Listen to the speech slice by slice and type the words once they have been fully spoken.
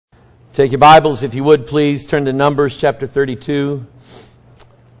Take your Bibles, if you would, please. Turn to Numbers chapter 32.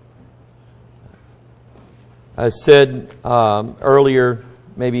 I said earlier,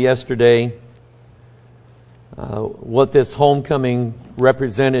 maybe yesterday, what this homecoming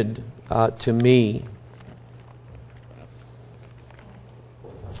represented to me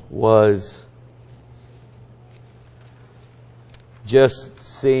was just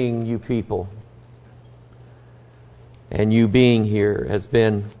seeing you people and you being here has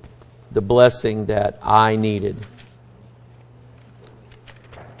been the blessing that I needed.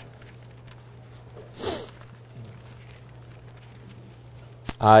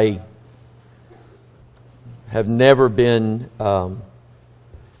 I have never been, I've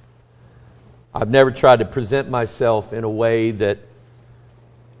never tried to present myself in a way that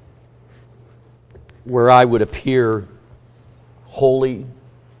where I would appear holy,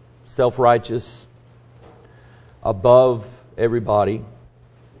 self-righteous, above everybody.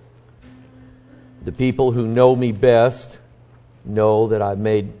 The people who know me best know that I've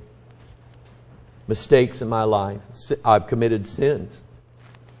made mistakes in my life. I've committed sins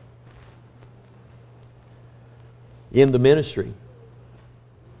in the ministry.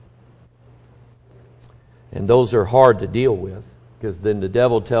 And those are hard to deal with, because then the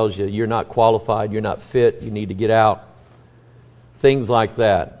devil tells you you're not qualified, you're not fit, you need to get out. Things like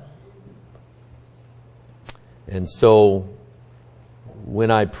that. And so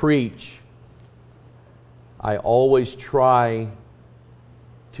when I preach, I always try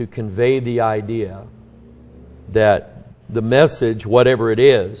to convey the idea that the message, whatever it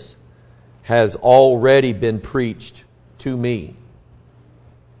is, has already been preached to me.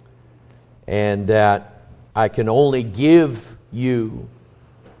 And that I can only give you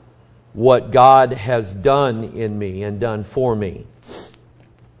what God has done in me and done for me.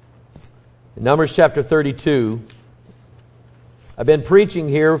 In Numbers chapter 32, I've been preaching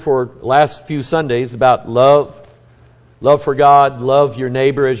here for the last few Sundays about love. Love for God, love your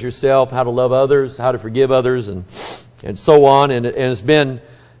neighbor as yourself, how to love others, how to forgive others, and so on. And it's been,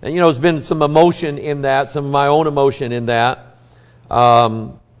 it's been some emotion in that, some of my own emotion in that. I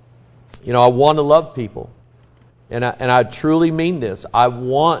want to love people. And I truly mean this. I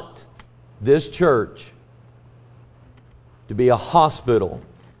want this church to be a hospital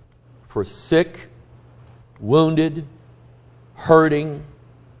for sick, wounded, hurting,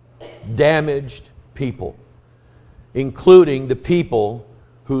 damaged people, including the people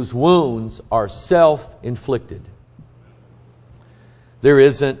whose wounds are self-inflicted. There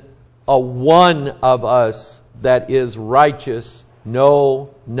isn't a one of us that is righteous,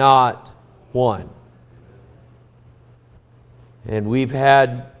 no, not one. And we've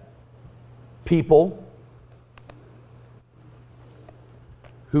had people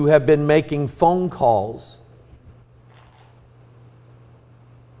who have been making phone calls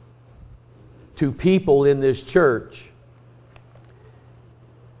to people in this church,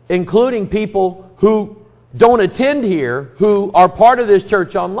 including people who don't attend here, who are part of this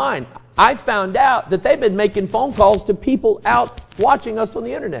church online. I found out that they've been making phone calls to people out watching us on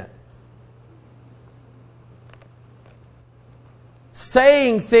the internet,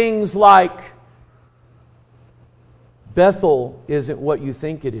 saying things like, Bethel isn't what you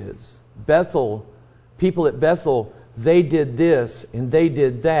think it is. Bethel, people at Bethel, they did this and they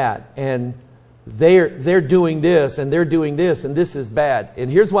did that, and they're doing this and they're doing this, and this is bad.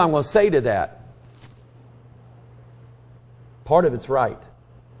 And here's what I'm going to say to that. Part of it's right.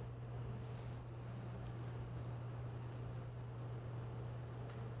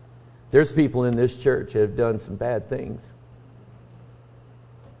 There's people in this church that have done some bad things.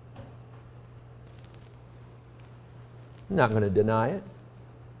 I'm not going to deny it.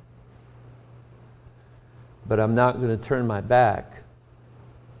 But I'm not going to turn my back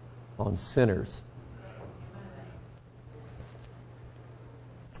on sinners.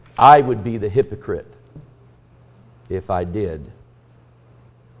 I would be the hypocrite if I did.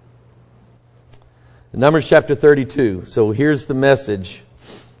 Numbers chapter 32. So here's the message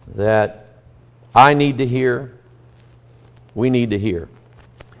that I need to hear, we need to hear.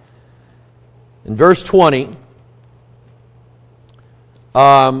 In verse 20,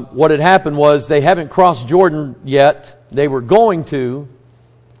 what had happened was they haven't crossed Jordan yet. They were going to.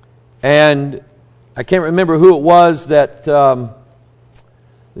 And I can't remember who it was that the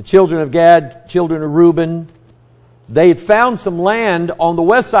children of Gad, children of Reuben, they had found some land on the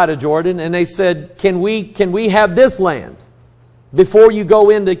west side of Jordan, and they said, can we have this land before you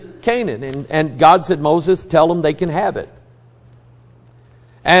go into Canaan? And God said, Moses, tell them they can have it.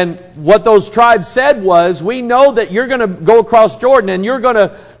 And what those tribes said was, we know that you're going to go across Jordan and you're going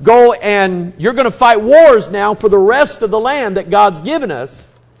to go and you're going to fight wars now for the rest of the land that God's given us.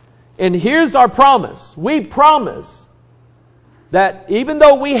 And here's our promise. We promise that even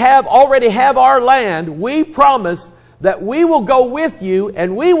though we already have our land, we promise that we will go with you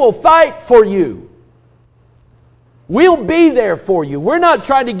and we will fight for you. We'll be there for you. We're not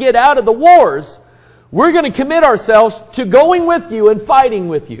trying to get out of the wars. We're going to commit ourselves to going with you and fighting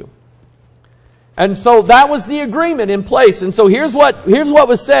with you. And so that was the agreement in place. And so here's what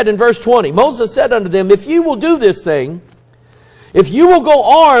was said in verse 20. Moses said unto them, if you will do this thing, if you will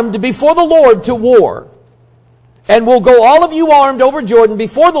go armed before the Lord to war, and will go all of you armed over Jordan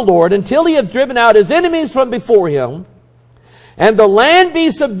before the Lord until he hath driven out his enemies from before him, and the land be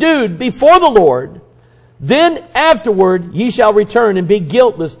subdued before the Lord, then afterward ye shall return and be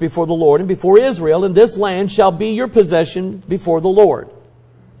guiltless before the Lord and before Israel, and this land shall be your possession before the Lord.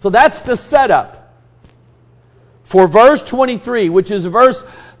 So that's the setup for verse 23, which is a verse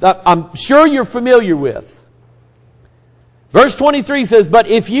that I'm sure you're familiar with. Verse 23 says, but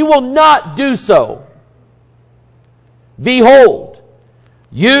if you will not do so, behold,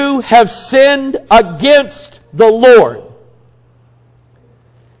 you have sinned against the Lord.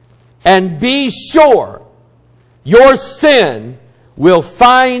 And be sure your sin will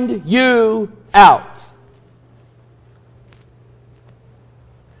find you out.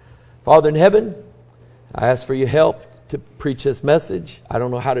 Father in heaven, I ask for your help to preach this message. I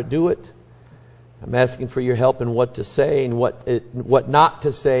don't know how to do it. I'm asking for your help in what to say and what not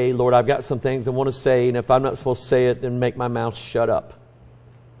to say. Lord, I've got some things I want to say, and if I'm not supposed to say it, then make my mouth shut up.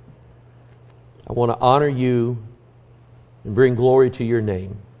 I want to honor you and bring glory to your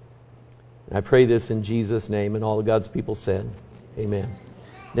name. I pray this in Jesus' name, and all of God's people said, amen.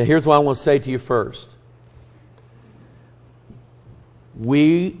 Now here's what I want to say to you first.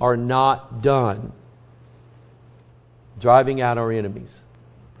 We are not done driving out our enemies.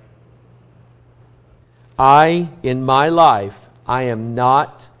 In my life, I am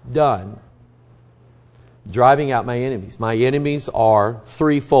not done driving out my enemies. My enemies are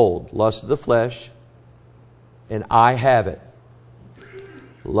threefold. Lust of the flesh, and I have it.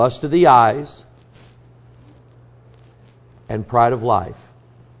 Lust of the eyes, and pride of life.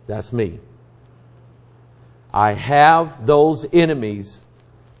 That's me. I have those enemies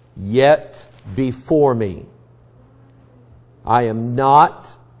yet before me. I am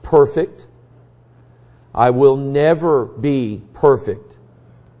not perfect. I will never be perfect.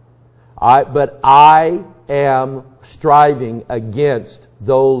 But I am striving against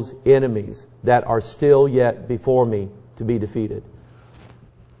those enemies that are still yet before me to be defeated.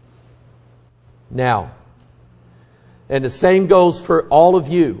 Now, and the same goes for all of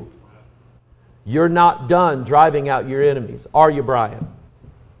you. You're not done driving out your enemies. Are you, Brian?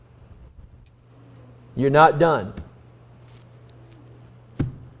 You're not done.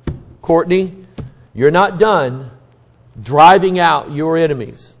 Courtney, you're not done driving out your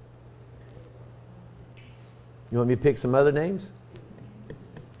enemies. You want me to pick some other names?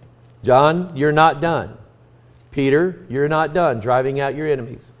 John, you're not done. Peter, you're not done driving out your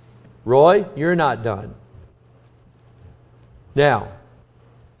enemies. Roy, you're not done. Now,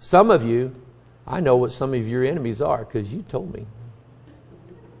 some of you, I know what some of your enemies are because you told me.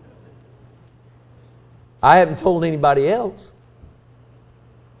 I haven't told anybody else,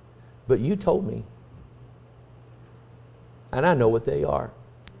 but you told me. And I know what they are.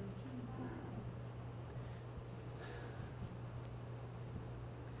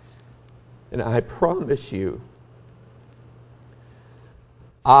 And I promise you,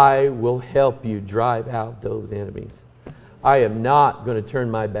 I will help you drive out those enemies. I am not going to turn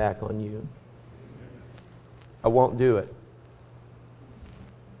my back on you. I won't do it.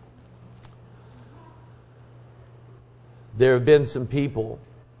 There have been some people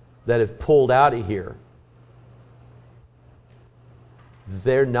that have pulled out of here.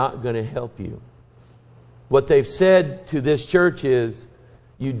 They're not going to help you. What they've said to this church is,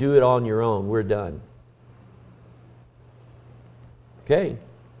 you do it on your own. We're done. Okay.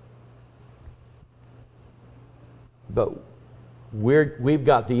 But we've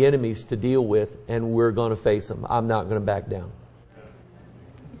got the enemies to deal with, and we're going to face them. I'm not going to back down.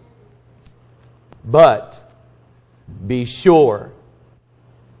 But be sure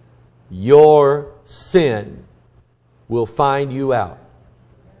your sin will find you out.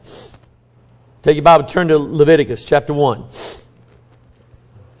 Take your Bible, turn to Leviticus chapter 1.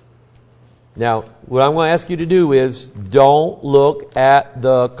 Now, what I'm going to ask you to do is don't look at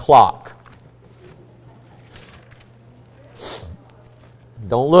the clock.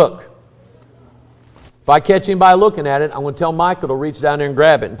 Don't look. If I catch anybody looking at it, I'm going to tell Michael to reach down there and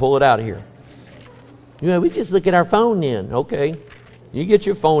grab it and pull it out of here. You know, we just look at our phone then. Okay. You get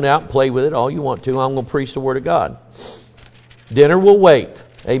your phone out and play with it all you want to. I'm going to preach the Word of God. Dinner will wait.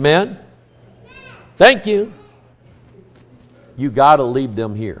 Amen? Thank you. You got to leave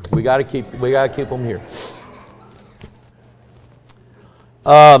them here. We got to keep them here.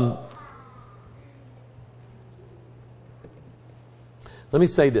 Let me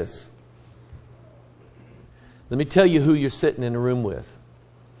say this. Let me tell you who you're sitting in a room with.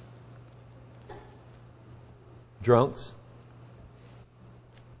 Drunks.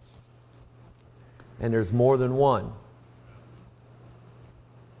 And there's more than one.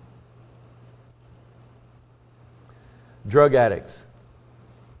 Drug addicts.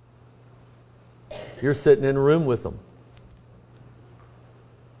 You're sitting in a room with them.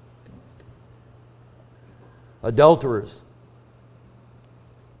 Adulterers.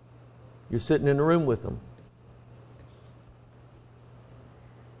 You're sitting in a room with them.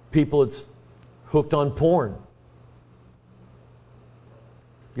 People that's hooked on porn.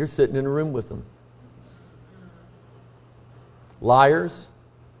 You're sitting in a room with them. Liars,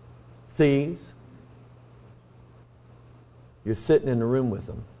 thieves. You're sitting in a room with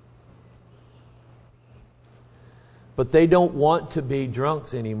them. But they don't want to be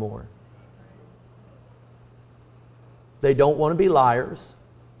drunks anymore. They don't want to be liars.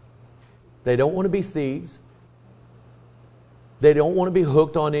 They don't want to be thieves. They don't want to be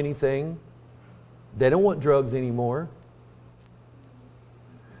hooked on anything. They don't want drugs anymore.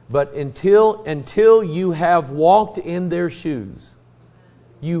 But until you have walked in their shoes,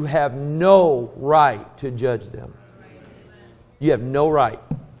 you have no right to judge them. You have no right.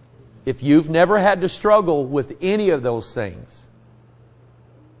 If you've never had to struggle with any of those things,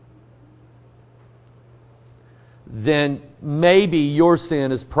 then maybe your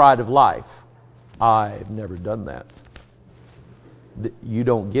sin is pride of life. I've never done that. You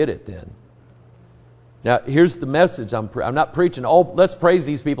don't get it then. Now, here's the message. I'm not preaching, oh, let's praise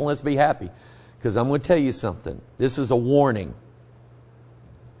these people and let's be happy. Because I'm going to tell you something. This is a warning.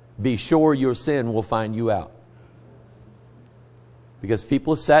 Be sure your sin will find you out. Because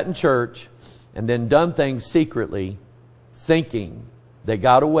people have sat in church and then done things secretly, thinking they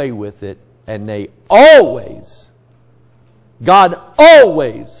got away with it, and God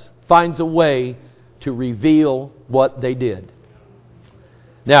always finds a way to reveal what they did.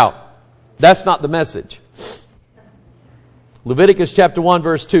 Now, that's not the message. Leviticus chapter 1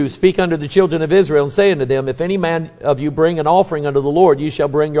 verse 2, Speak unto the children of Israel and say unto them, If any man of you bring an offering unto the Lord, you shall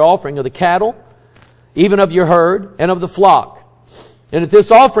bring your offering of the cattle, even of your herd, and of the flock. And if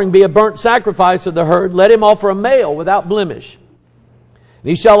this offering be a burnt sacrifice of the herd, let him offer a male without blemish. And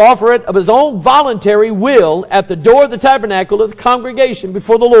he shall offer it of his own voluntary will at the door of the tabernacle of the congregation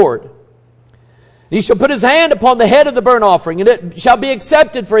before the Lord. And he shall put his hand upon the head of the burnt offering, and it shall be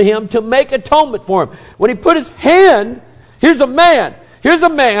accepted for him to make atonement for him. When he put his hand, here's a man,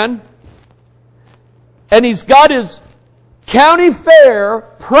 and he's got his county fair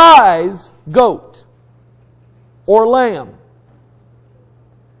prize goat or lamb.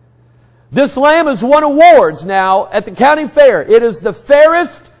 This lamb has won awards now at the county fair. It is the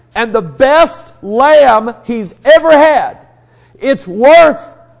fairest and the best lamb he's ever had. It's worth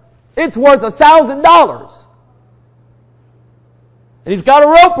 $1,000. And he's got a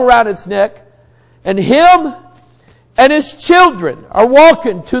rope around its neck, and him and his children are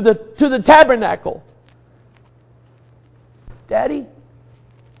walking to the tabernacle. Daddy,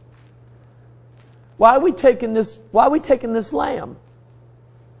 why are we taking this lamb?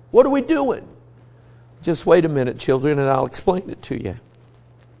 What are we doing? Just wait a minute, children, and I'll explain it to you.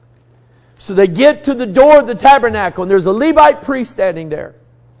 So they get to the door of the tabernacle, and there's a Levite priest standing there.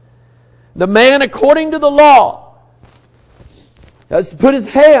 The man, according to the law, has to put his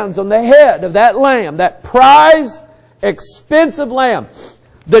hands on the head of that lamb, that prize, expensive lamb.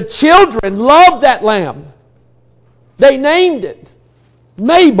 The children loved that lamb. They named it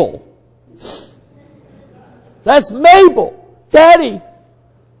Mabel. That's Mabel. Daddy,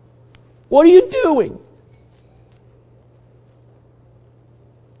 what are you doing?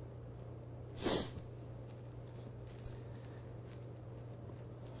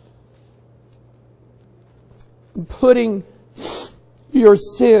 I'm putting your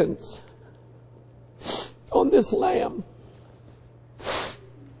sins on this lamb.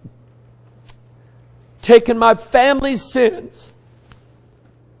 Taking my family's sins,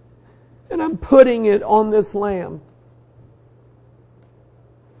 and I'm putting it on this lamb.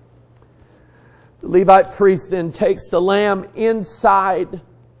 The Levite priest then takes the lamb inside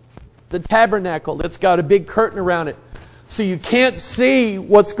the tabernacle. It's got a big curtain around it, so you can't see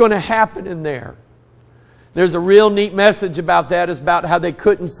what's going to happen in there. There's a real neat message about that. It's about how they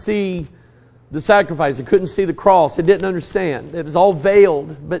couldn't see the sacrifice. They couldn't see the cross. They didn't understand. It was all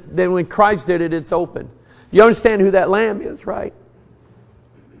veiled. But then when Christ did it, it's open. You understand who that lamb is, right?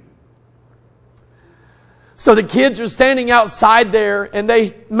 So the kids are standing outside there, and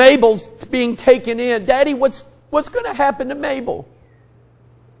Mabel's being taken in. Daddy, what's going to happen to Mabel?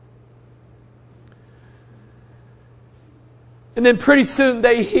 And then pretty soon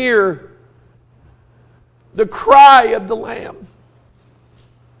they hear the cry of the lamb.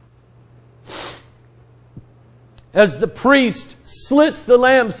 As the priest slits the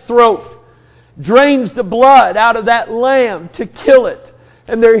lamb's throat, drains the blood out of that lamb to kill it.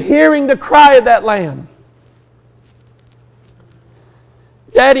 And they're hearing the cry of that lamb.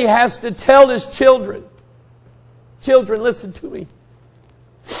 Daddy has to tell his children, children, listen to me.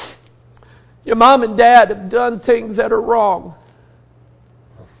 Your mom and dad have done things that are wrong.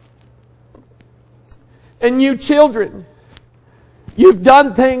 And you children, you've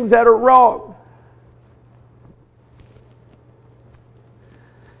done things that are wrong.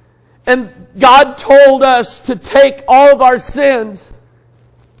 And God told us to take all of our sins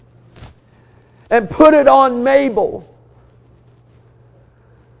and put it on Mabel.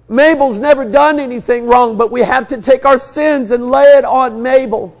 Mabel's never done anything wrong, but we have to take our sins and lay it on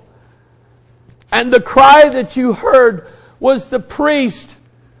Mabel. And the cry that you heard was the priest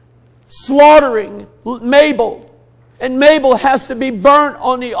slaughtering Mabel. And Mabel has to be burnt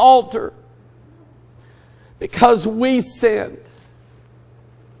on the altar because we sinned.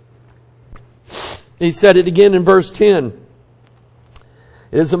 He said it again in verse 10.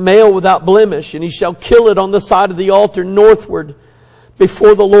 It is a male without blemish, and he shall kill it on the side of the altar northward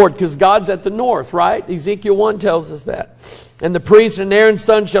before the Lord. Because God's at the north, right? Ezekiel 1 tells us that. And the priest and Aaron's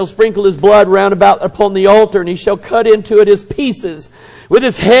son shall sprinkle his blood round about upon the altar, and he shall cut into it his pieces with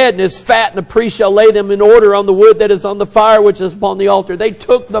his head and his fat, and the priest shall lay them in order on the wood that is on the fire which is upon the altar. They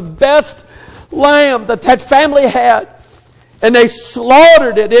took the best lamb that family had, and they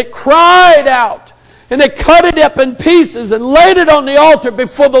slaughtered it. It cried out, and they cut it up in pieces and laid it on the altar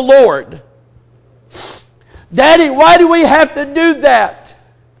before the Lord. Daddy, why do we have to do that?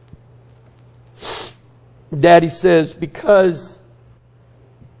 Daddy says, because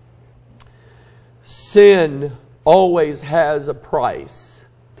sin always has a price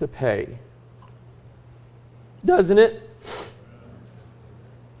to pay. Doesn't it?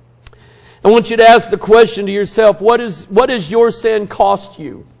 I want you to ask the question to yourself, what does your sin cost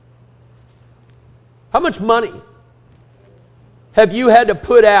you? How much money have you had to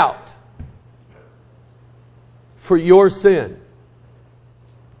put out for your sin?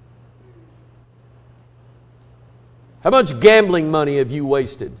 How much gambling money have you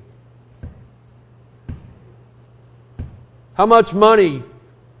wasted? How much money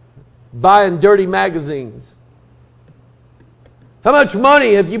buying dirty magazines? How much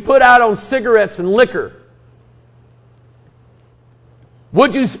money have you put out on cigarettes and liquor?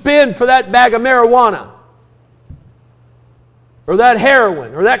 What'd you spend for that bag of marijuana? Or that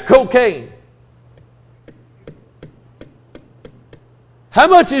heroin? Or that cocaine? How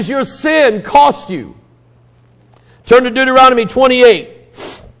much has your sin cost you? Turn to Deuteronomy 28.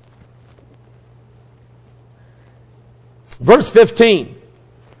 Verse 15.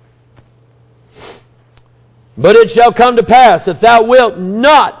 But it shall come to pass, if thou wilt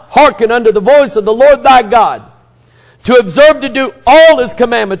not hearken unto the voice of the Lord thy God, to observe to do all His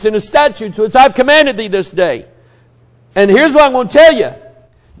commandments and His statutes which I've commanded thee this day. And here's what I'm going to tell you.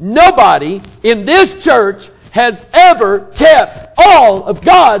 Nobody in this church has ever kept all of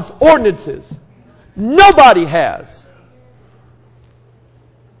God's ordinances. Nobody has.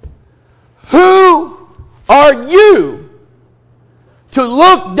 Who are you to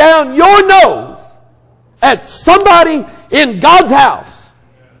look down your nose at somebody in God's house?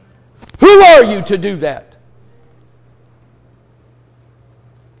 Who are you to do that?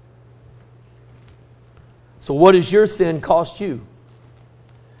 So what does your sin cost you?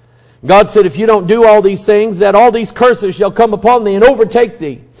 God said, if you don't do all these things, that all these curses shall come upon thee and overtake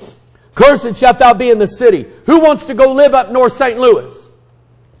thee. Cursed shalt thou be in the city. Who wants to go live up north St. Louis?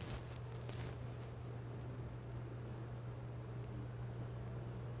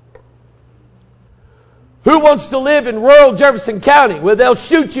 Who wants to live in rural Jefferson County where they'll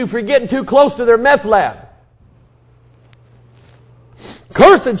shoot you for getting too close to their meth lab?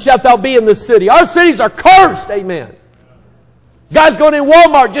 Cursed shalt thou be in the city. Our cities are cursed, amen. Guys going in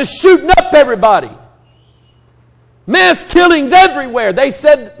Walmart just shooting up everybody. Mass killings everywhere. They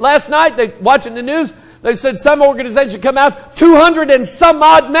said last night, watching the news, they said some organization come out, 200 and some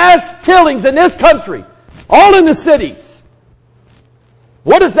odd mass killings in this country. All in the cities.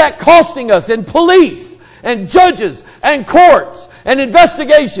 What is that costing us in police and judges and courts and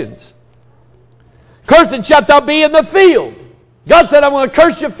investigations? Cursed shalt thou be in the field. God said, I'm going to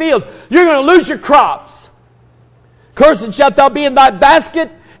curse your field. You're going to lose your crops. Cursed shalt thou be in thy basket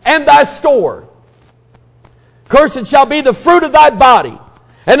and thy store. Cursed shall be the fruit of thy body,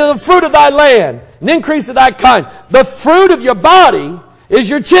 and of the fruit of thy land, an increase of thy kind. The fruit of your body is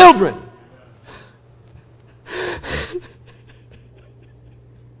your children.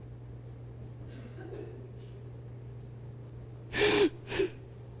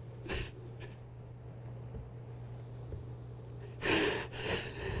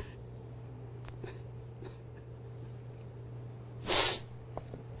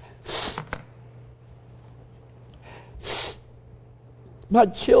 My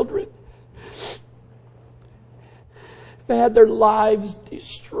children have had their lives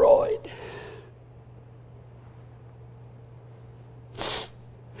destroyed.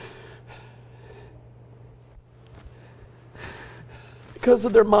 Because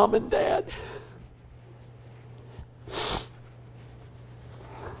of their mom and dad.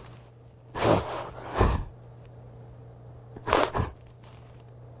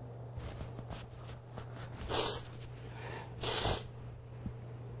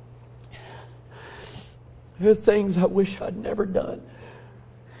 There are things I wish I'd never done.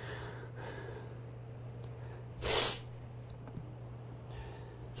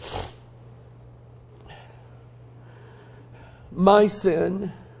 My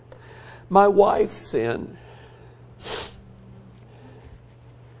sin, my wife's sin,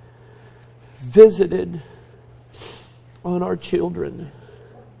 visited on our children.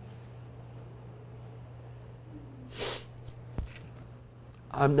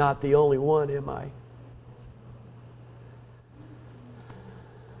 I'm not the only one, am I?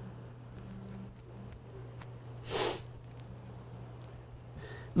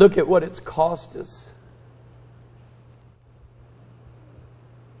 Look at what it's cost us.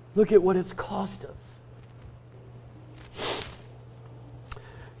 Look at what it's cost us.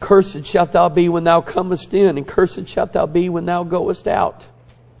 Cursed shalt thou be when thou comest in, and cursed shalt thou be when thou goest out.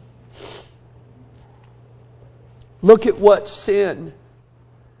 Look at what sin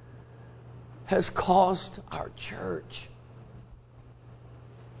has cost our church.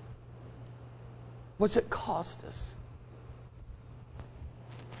 What's it cost us?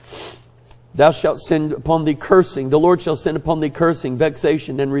 Thou shalt send upon thee cursing. The Lord shall send upon thee cursing,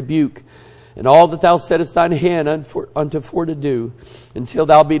 vexation, and rebuke. And all that thou settest thine hand unto for to do, until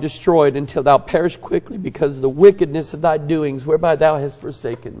thou be destroyed, until thou perish quickly, because of the wickedness of thy doings, whereby thou hast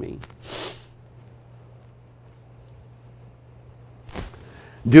forsaken me.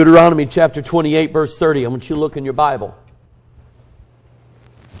 Deuteronomy chapter 28, verse 30. I want you to look in your Bible.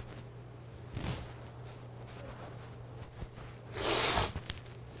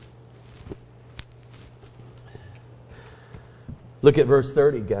 Look at verse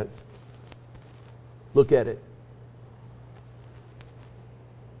 30, guys. Look at it.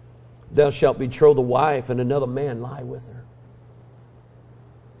 Thou shalt betroth a wife, and another man lie with her.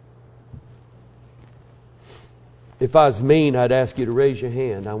 If I was mean, I'd ask you to raise your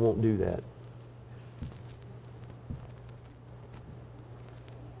hand. I won't do that.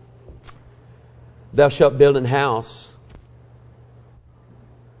 Thou shalt build an house.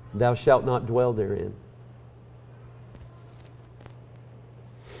 Thou shalt not dwell therein.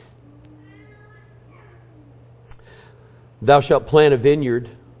 Thou shalt plant a vineyard,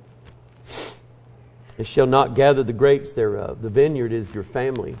 and shalt not gather the grapes thereof. The vineyard is your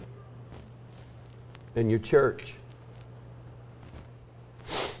family and your church.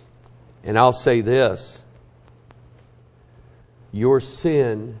 And I'll say this. Your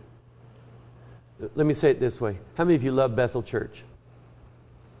sin, let me say it this way. How many of you love Bethel Church?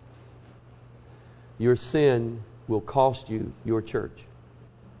 Your sin will cost you your church.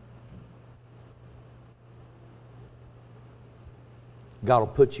 God will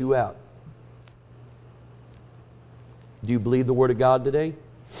put you out. Do you believe the Word of God today?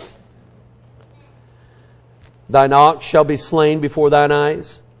 Thine ox shall be slain before thine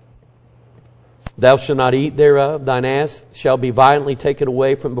eyes. Thou shalt not eat thereof. Thine ass shall be violently taken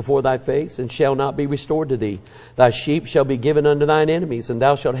away from before thy face, and shall not be restored to thee. Thy sheep shall be given unto thine enemies, and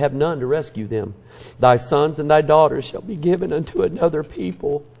thou shalt have none to rescue them. Thy sons and thy daughters shall be given unto another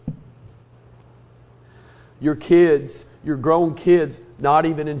people. Your kids, your grown kids, not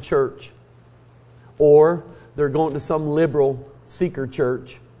even in church. Or they're going to some liberal seeker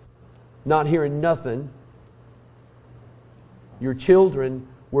church, not hearing nothing. Your children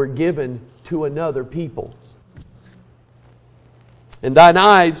were given to another people. And thine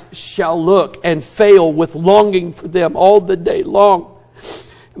eyes shall look and fail with longing for them all the day long.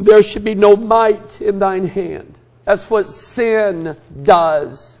 There should be no might in thine hand. That's what sin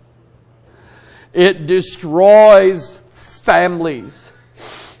does. It destroys families.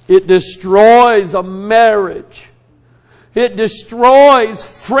 It destroys a marriage. It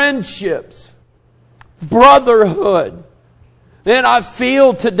destroys friendships. brotherhood. And I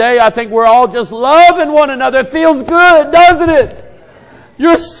feel today, I think we're all just loving one another. It feels good, doesn't it?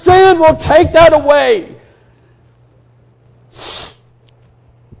 Your sin will take that away.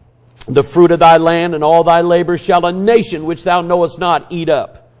 The fruit of thy land and all thy labor shall a nation which thou knowest not eat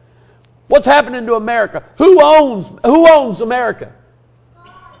up. What's happening to America? Who owns America?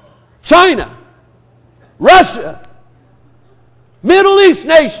 China, Russia, Middle East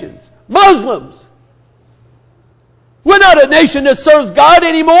nations, Muslims. We're not a nation that serves God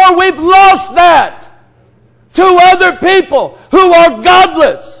anymore. We've lost that to other people who are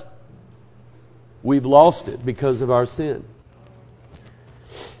godless. We've lost it because of our sin.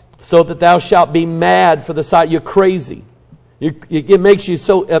 So that thou shalt be mad for the sight. You're crazy. It makes you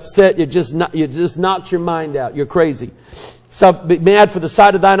so upset. You just knocks your mind out. You're crazy. So be mad for the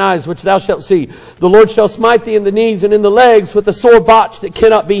sight of thine eyes, which thou shalt see. The Lord shall smite thee in the knees and in the legs with a sore botch that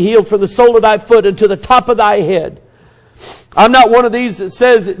cannot be healed from the sole of thy foot unto the top of thy head. I'm not one of these that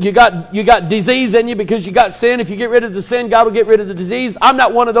says that you got disease in you because you got sin. If you get rid of the sin, God will get rid of the disease. I'm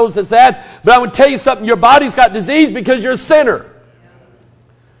not one of those that's that. But I would tell you something. Your body's got disease because you're a sinner.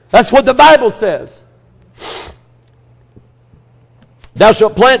 That's what the Bible says. Thou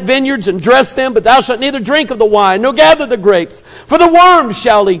shalt plant vineyards and dress them, but thou shalt neither drink of the wine, nor gather the grapes, for the worms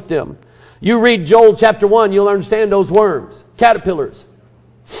shall eat them. You read Joel chapter 1, you'll understand those worms, caterpillars.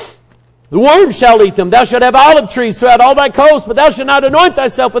 The worms shall eat them. Thou shalt have olive trees throughout all thy coast, but thou shalt not anoint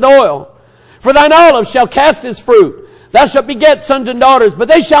thyself with oil. For thine olive shall cast his fruit. Thou shalt beget sons and daughters, but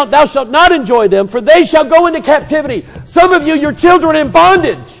thou shalt not enjoy them, for they shall go into captivity. Some of you, your children are in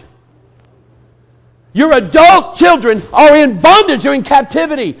bondage. Your adult children are in bondage, you're in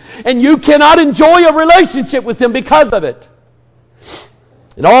captivity, and you cannot enjoy a relationship with them because of it.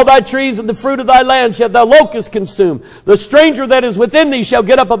 And all thy trees and the fruit of thy land shall thou locusts consume. The stranger that is within thee shall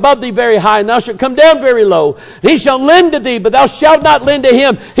get up above thee very high, and thou shalt come down very low. He shall lend to thee, but thou shalt not lend to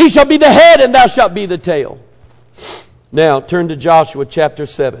him. He shall be the head, and thou shalt be the tail. Now, turn to Joshua chapter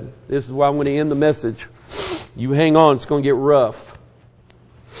 7. This is where I'm going to end the message. You hang on, it's going to get rough.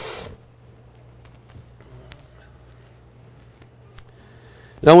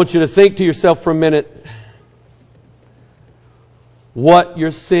 Now I want you to think to yourself for a minute what your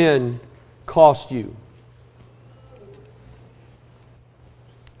sin cost you.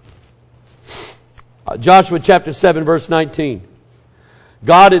 Joshua chapter 7 verse 19.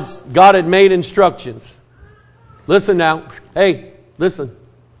 God had made instructions. Listen now. Hey, listen.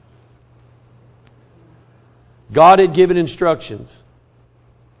 God had given instructions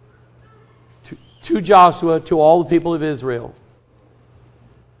to Joshua, to all the people of Israel.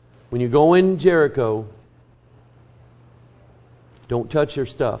 When you go in Jericho, don't touch your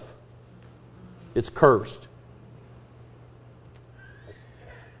stuff. It's cursed.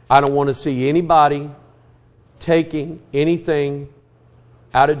 I don't want to see anybody taking anything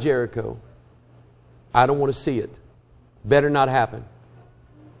out of Jericho. I don't want to see it. Better not happen.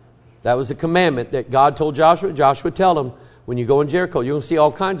 That was a commandment that God told Joshua. Joshua, tell him, when you go in Jericho, you're going to see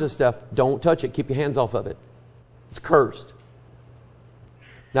all kinds of stuff. Don't touch it. Keep your hands off of it. It's cursed.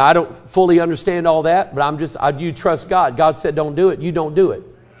 Now, I don't fully understand all that, but I do trust God. God said don't do it. You don't do it.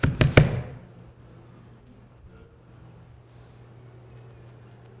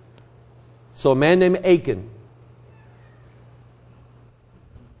 So a man named Achan,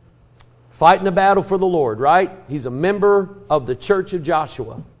 fighting a battle for the Lord, right? He's a member of the church of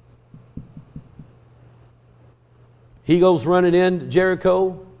Joshua. He goes running into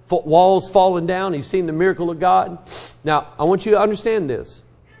Jericho, walls falling down. He's seen the miracle of God. Now, I want you to understand this.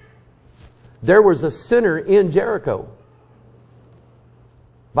 There was a sinner in Jericho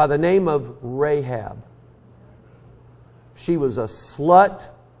by the name of Rahab. She was a slut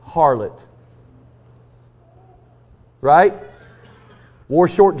harlot. Right? Wore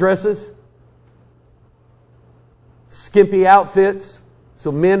short dresses, skimpy outfits,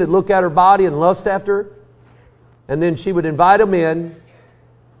 so men would look at her body and lust after her. And then she would invite them in,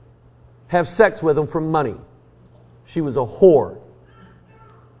 have sex with them for money. She was a whore.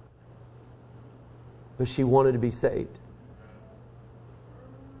 But she wanted to be saved.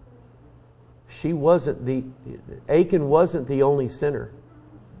 Achan wasn't the only sinner.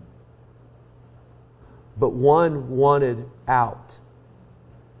 But one wanted out.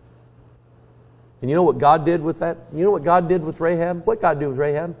 And you know what God did with that? You know what God did with Rahab? What God did with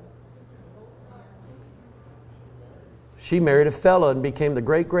Rahab? She married a fella and became the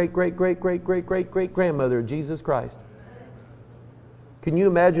great-great-great-great-great-great-great-great-grandmother of Jesus Christ. Can you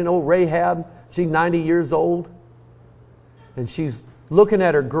imagine old Rahab? She's 90 years old. And she's looking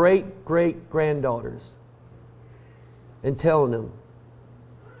at her great-great-granddaughters and telling them,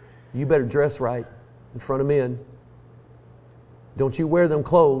 you better dress right. in front of men. Don't you wear them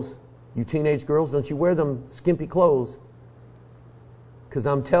clothes. You teenage girls, don't you wear them skimpy clothes. Because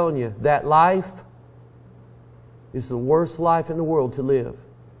I'm telling you, that life is the worst life in the world to live.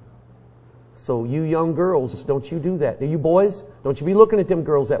 So you young girls, don't you do that. Now you boys, don't you be looking at them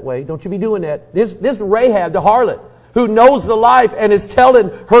girls that way. Don't you be doing that. This Rahab, the harlot, who knows the life and is telling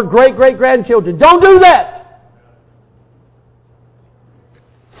her great-great-grandchildren, don't do that.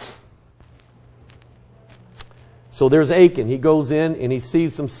 So there's Achan. He goes in and he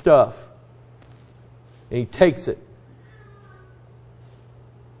sees some stuff. And he takes it.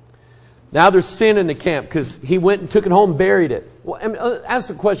 Now there's sin in the camp because he went and took it home and buried it. Well, I mean, ask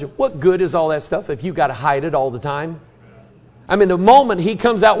the question, what good is all that stuff if you've got to hide it all the time? I mean, the moment he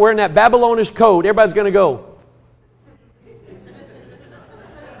comes out wearing that Babylonish coat, everybody's going to go,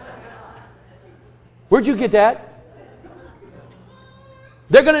 where'd you get that?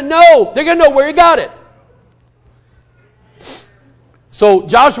 They're going to know. They're going to know where he got it. So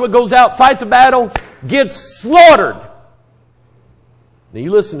Joshua goes out, fights a battle, gets slaughtered. Now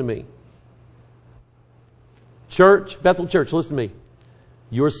you listen to me. Church, Bethel Church, listen to me.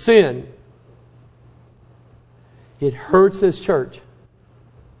 Your sin, it hurts this church.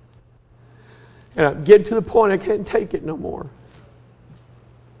 And I'm getting to the point I can't take it no more.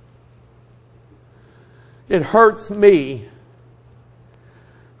 It hurts me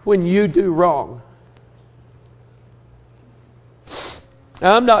when you do wrong.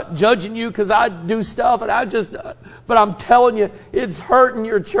 Now, I'm not judging you because I do stuff and but I'm telling you, it's hurting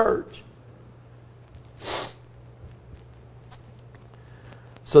your church.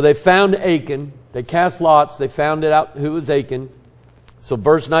 So they found Achan. They cast lots. They found it out who was Achan. So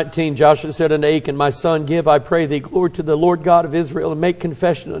verse 19, Joshua said unto Achan, my son, give, I pray thee, glory to the Lord God of Israel, and make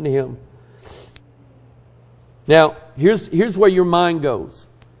confession unto him. Now, here's where your mind goes.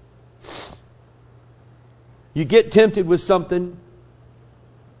 You get tempted with something.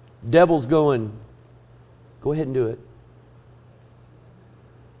 Devil's going, go ahead and do it.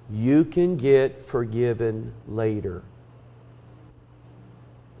 You can get forgiven later.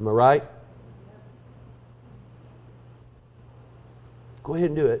 Am I right? Go ahead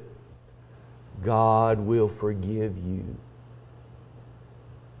and do it. God will forgive you.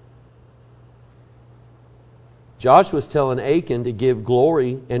 Joshua's telling Achan to give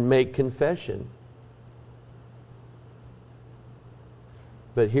glory and make confession.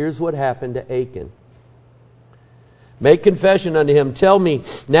 But here's what happened to Achan. Make confession unto him. Tell me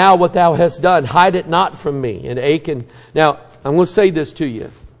now what thou hast done. Hide it not from me. And Achan. Now, I'm going to say this to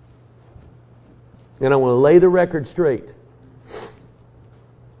you. And I want to lay the record straight.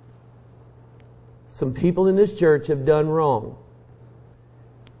 Some people in this church have done wrong.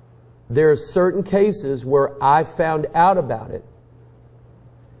 There are certain cases where I found out about it.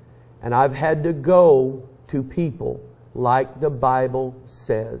 And I've had to go to people like the Bible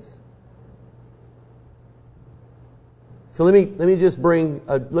says. So let me just bring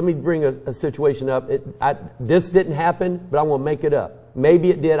a situation up. This didn't happen, but I'm going to make it up. Maybe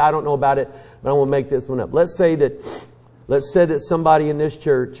it did. I don't know about it, but I'm going to make this one up. Let's say that somebody in this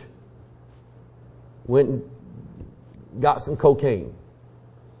church went and got some cocaine,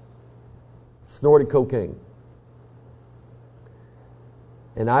 snorted cocaine,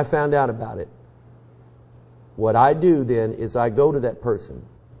 and I found out about it. What I do then is I go to that person,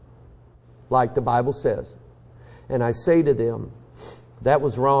 like the Bible says, and I say to them, that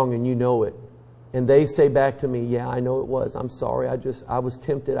was wrong and you know it. And they say back to me, yeah, I know it was. I'm sorry. I was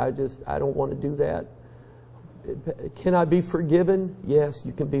tempted. I don't want to do that. Can I be forgiven? Yes,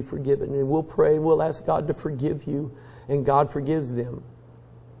 you can be forgiven. And we'll pray and we'll ask God to forgive you. And God forgives them.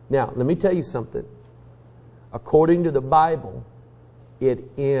 Now, let me tell you something. According to the Bible, it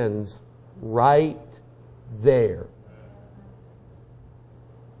ends right there.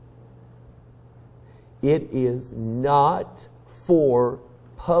 It is not for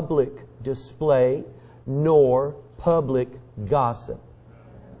public display nor public gossip.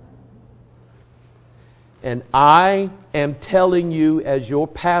 And I am telling you as your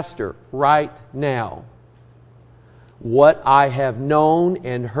pastor right now, what I have known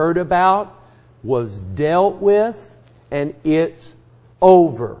and heard about was dealt with and it's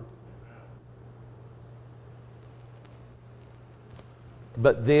over.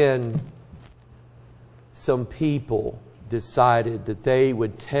 But then some people decided that they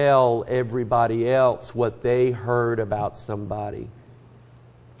would tell everybody else what they heard about somebody.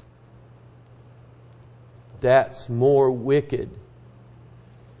 That's more wicked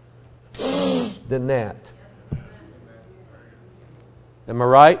than that. Am I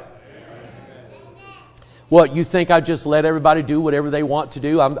right? What, you think I just let everybody do whatever they want to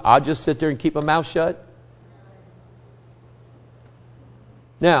do? I just sit there and keep my mouth shut?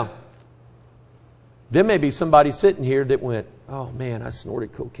 Now, there may be somebody sitting here that went, oh man, I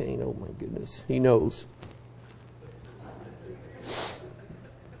snorted cocaine. Oh my goodness. He knows.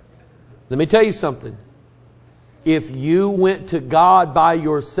 Let me tell you something. If you went to God by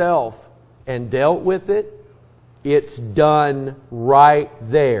yourself and dealt with it, it's done right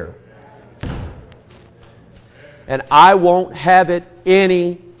there. And I won't have it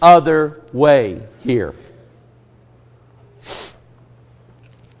any other way here.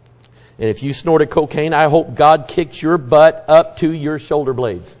 And if you snorted cocaine, I hope God kicked your butt up to your shoulder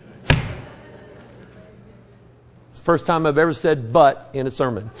blades. It's the first time I've ever said "but" in a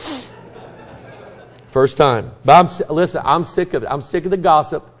sermon. First time. But listen, I'm sick of it. I'm sick of the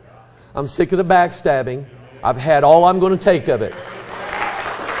gossip. I'm sick of the backstabbing. I've had all I'm going to take of it.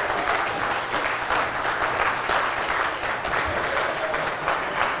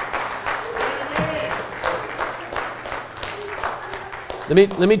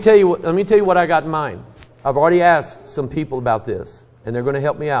 Let me tell you what I got in mind. I've already asked some people about this, and they're going to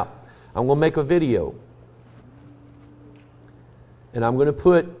help me out. I'm going to make a video, and I'm going to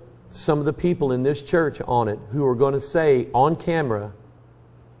put some of the people in this church on it who are going to say on camera,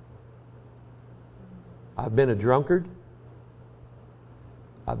 I've been a drunkard,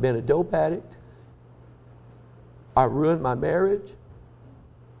 I've been a dope addict, I ruined my marriage,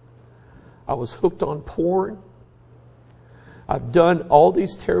 I was hooked on porn, I've done all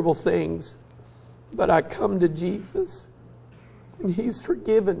these terrible things, but I come to Jesus and He's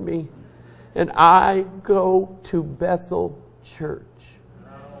forgiven me, and I go to Bethel Church.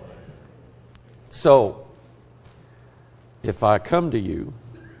 So, if I come to you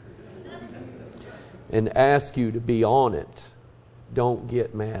and ask you to be on it, don't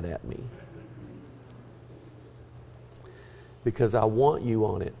get mad at me. Because I want you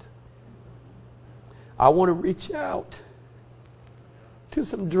on it. I want to reach out to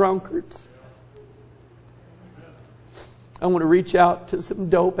some drunkards. I want to reach out to some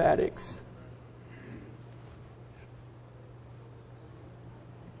dope addicts.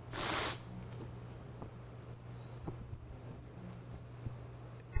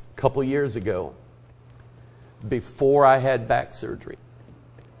 A couple years ago, before I had back surgery,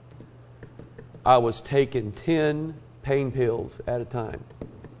 I was taking 10 pain pills at a time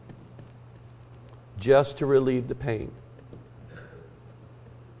just to relieve the pain.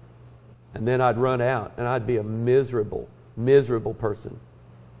 And then I'd run out and I'd be a miserable, miserable person.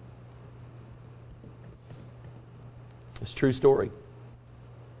 It's a true story.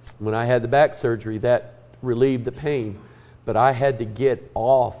 When I had the back surgery, that relieved the pain, but I had to get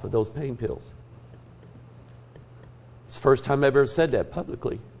off of those pain pills. It's the first time I've ever said that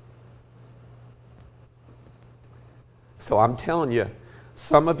publicly. So I'm telling you,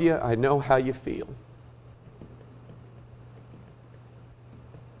 some of you, I know how you feel.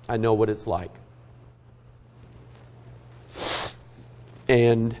 I know what it's like.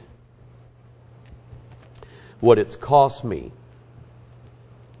 And what it's cost me.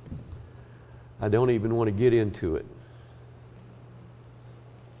 I don't even want to get into it.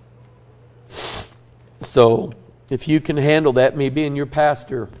 So, if you can handle that, me being your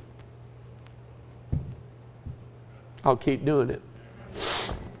pastor, I'll keep doing it.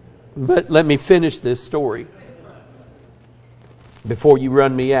 But let me finish this story before you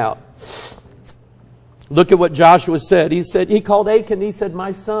run me out. Look at what Joshua said. He called Achan, he said,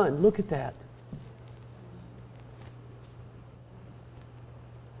 my son. Look at that.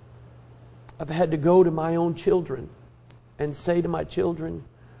 I've had to go to my own children and say to my children,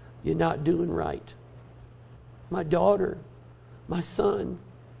 you're not doing right. My daughter, my son,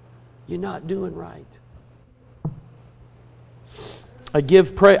 you're not doing right. I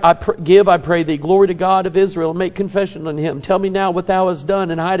pray thee, glory to God of Israel, and make confession unto Him. Tell me now what thou hast done,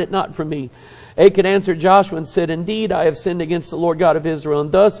 and hide it not from me. Achan answered Joshua and said, indeed, I have sinned against the Lord God of Israel,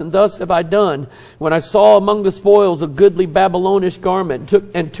 and thus have I done. When I saw among the spoils a goodly Babylonish garment,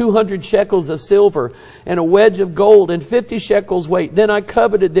 and 200 shekels of silver, and a wedge of gold, and 50 shekels weight, then I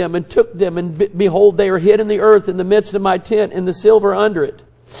coveted them, and took them, and behold, they are hid in the earth in the midst of my tent, and the silver under it.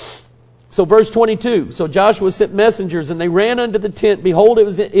 So verse 22, so Joshua sent messengers, and they ran unto the tent. Behold, it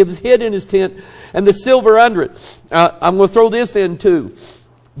was hid in his tent, and the silver under it. I'm going to throw this in too.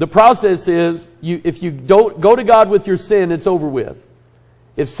 The process is, if you don't go to God with your sin, it's over with.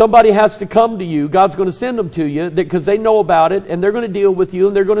 If somebody has to come to you, God's going to send them to you because they know about it, and they're going to deal with you,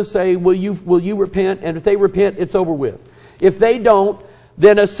 and they're going to say, will you repent? And if they repent, it's over with. If they don't,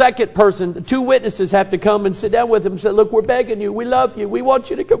 then a second person, 2 witnesses have to come and sit down with them and say, look, we're begging you. We love you. We want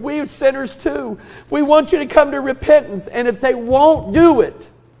you to come. We're sinners too. We want you to come to repentance. And if they won't do it,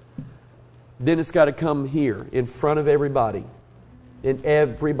 then it's got to come here in front of everybody. And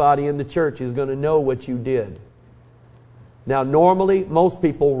everybody in the church is going to know what you did. Now, normally, most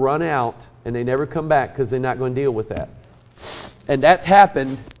people run out and they never come back because they're not going to deal with that. And that's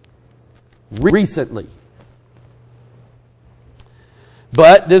happened recently.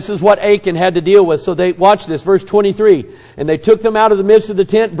 But this is what Achan had to deal with. So they, watch this, verse 23. And they took them out of the midst of the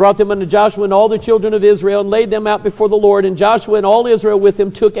tent, brought them unto Joshua and all the children of Israel, and laid them out before the Lord. And Joshua and all Israel with him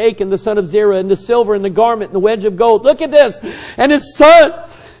took Achan the son of Zerah, and the silver, and the garment, and the wedge of gold. Look at this. And his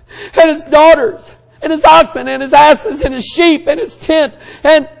sons, and his daughters, and his oxen, and his asses, and his sheep, and his tent,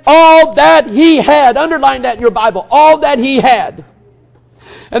 and all that he had. Underline that in your Bible. All that he had.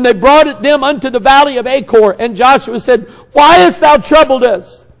 And they brought them unto the valley of Achor. And Joshua said, Why hast thou troubled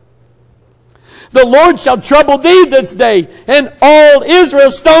us? The Lord shall trouble thee this day. And all Israel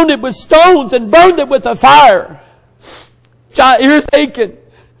stoned it with stones and burned it with a fire. Here's Achan.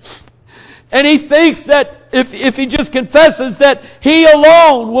 And he thinks that if he just confesses that he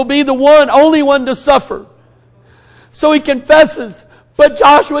alone will be the only one to suffer. So he confesses. But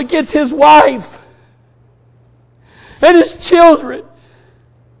Joshua gets his wife and his children.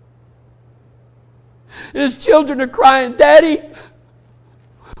 And his children are crying, Daddy,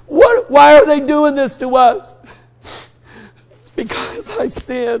 why are they doing this to us? It's because I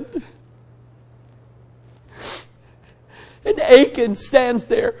sinned. And Achan stands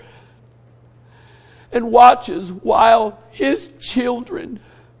there and watches while his children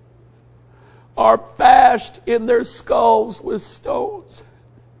are bashed in their skulls with stones.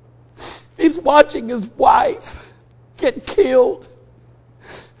 He's watching his wife get killed.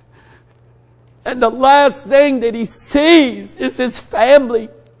 And the last thing that he sees is his family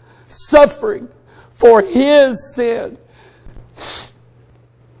suffering for his sin.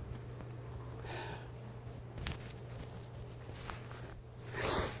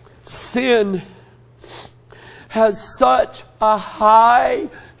 Sin has such a high,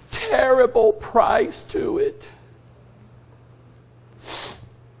 terrible price to it.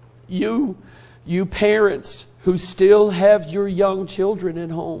 You parents who still have your young children at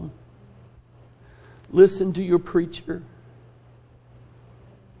home, listen to your preacher.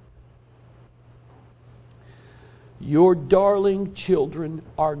 Your darling children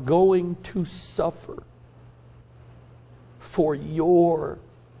are going to suffer for your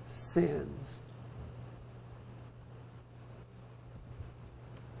sins.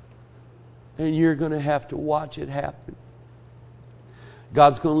 And you're going to have to watch it happen.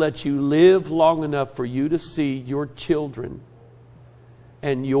 God's going to let you live long enough for you to see your children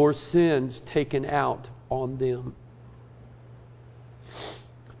and your sins taken out on them.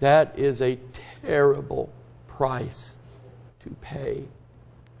 That is a terrible price to pay.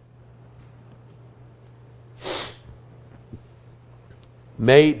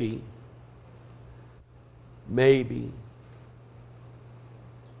 Maybe,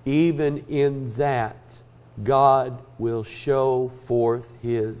 even in that, God will show forth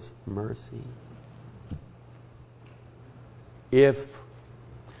His mercy. If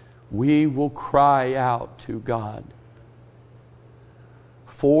we will cry out to God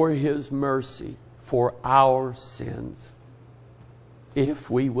for His mercy for our sins, if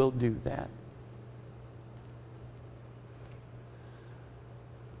we will do that.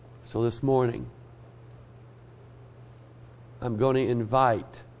 So this morning, I'm going to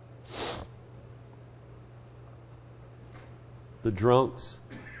invite the drunks,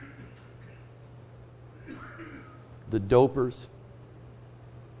 the dopers,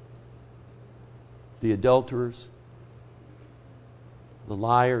 the adulterers, the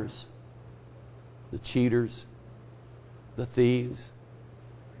liars, the cheaters, the thieves,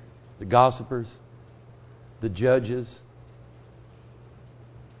 the gossipers, the judges.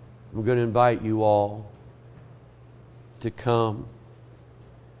 We're going to invite you all to come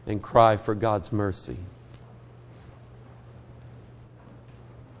and cry for God's mercy.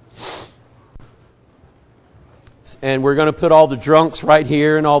 And we're going to put all the drunks right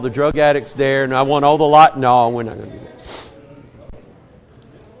here and all the drug addicts there, and I want all the lot. No, we're not going to do that.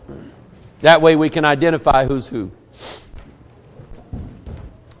 That way we can identify who's who.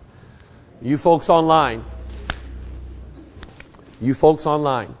 You folks online. You folks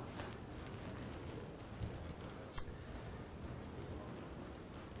online.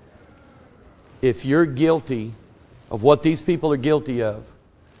 If you're guilty of what these people are guilty of,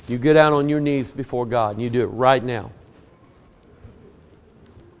 you get down on your knees before God and you do it right now.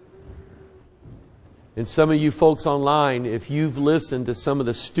 And some of you folks online, if you've listened to some of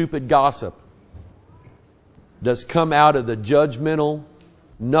the stupid gossip that's come out of the judgmental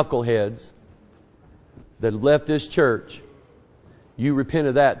knuckleheads that have left this church, you repent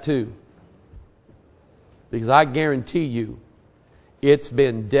of that too. Because I guarantee you, It's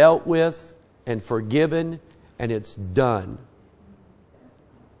been dealt with and forgiven, and it's done.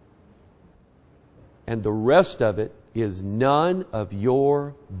 And the rest of it is none of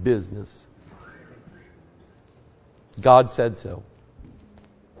your business. God said so.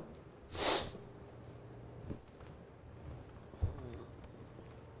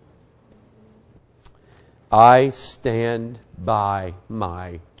 I stand by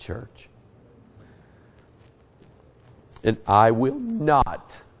my church. And I will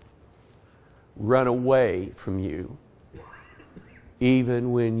not run away from you,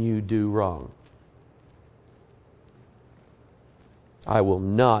 even when you do wrong. I will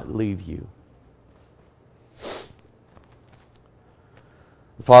not leave you.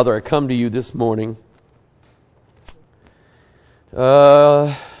 Father, I come to you this morning.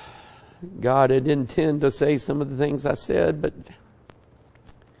 God, I didn't intend to say some of the things I said, but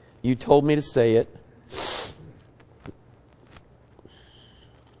you told me to say it.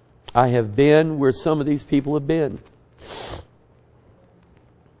 I have been where some of these people have been.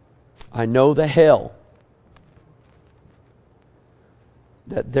 I know the hell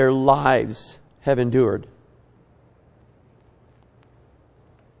that their lives have endured.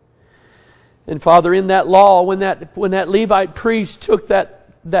 And Father, in that law, when that Levite priest took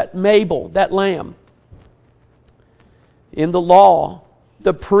that Mabel, that lamb, in the law,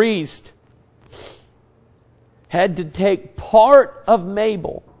 the priest had to take part of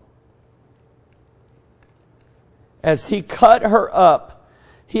Mabel as he cut her up.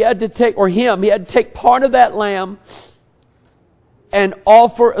 He had to take part of that lamb and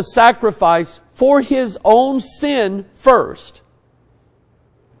offer a sacrifice for his own sin first,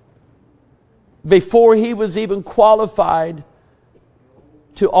 before he was even qualified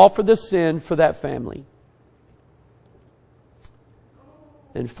to offer the sin for that family.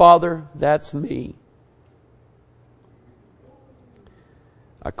 And Father, that's me.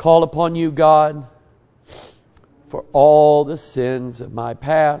 I call upon you, God, for all the sins of my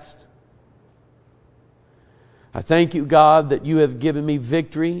past. I thank you, God, that you have given me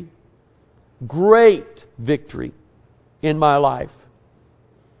victory, great victory in my life.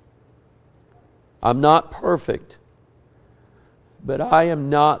 I'm not perfect, but I am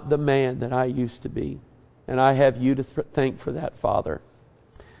not the man that I used to be. And I have you to thank for that, Father.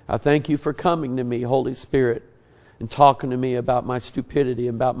 I thank you for coming to me, Holy Spirit, and talking to me about my stupidity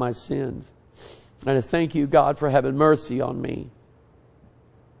and about my sins. And I thank you, God, for having mercy on me.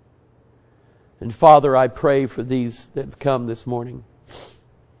 And Father, I pray for these that have come this morning.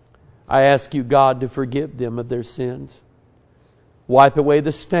 I ask you, God, to forgive them of their sins. Wipe away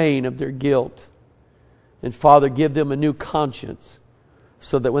the stain of their guilt. And Father, give them a new conscience,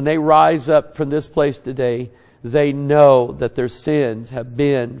 so that when they rise up from this place today, they know that their sins have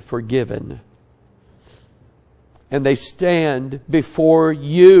been forgiven. And they stand before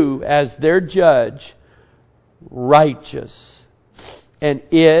you as their judge, righteous. And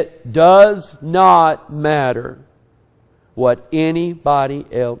it does not matter what anybody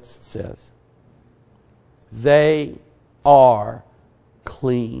else says. They are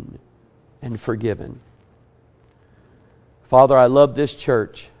clean and forgiven. Father, I love this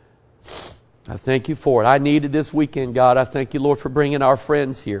church. I thank you for it. I needed this weekend, God. I thank you, Lord, for bringing our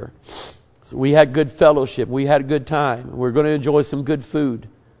friends here. So we had good fellowship. We had a good time. We're going to enjoy some good food.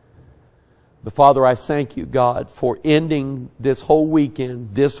 But Father, I thank you, God, for ending this whole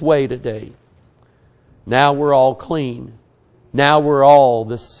weekend this way today. Now we're all clean. Now we're all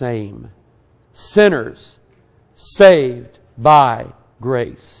the same. Sinners saved by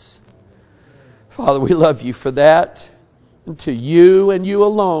grace. Father, we love you for that. And to you and you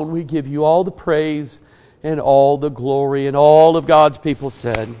alone, we give you all the praise and all the glory, and all of God's people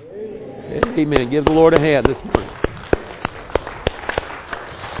said, Amen. Give the Lord a hand this morning.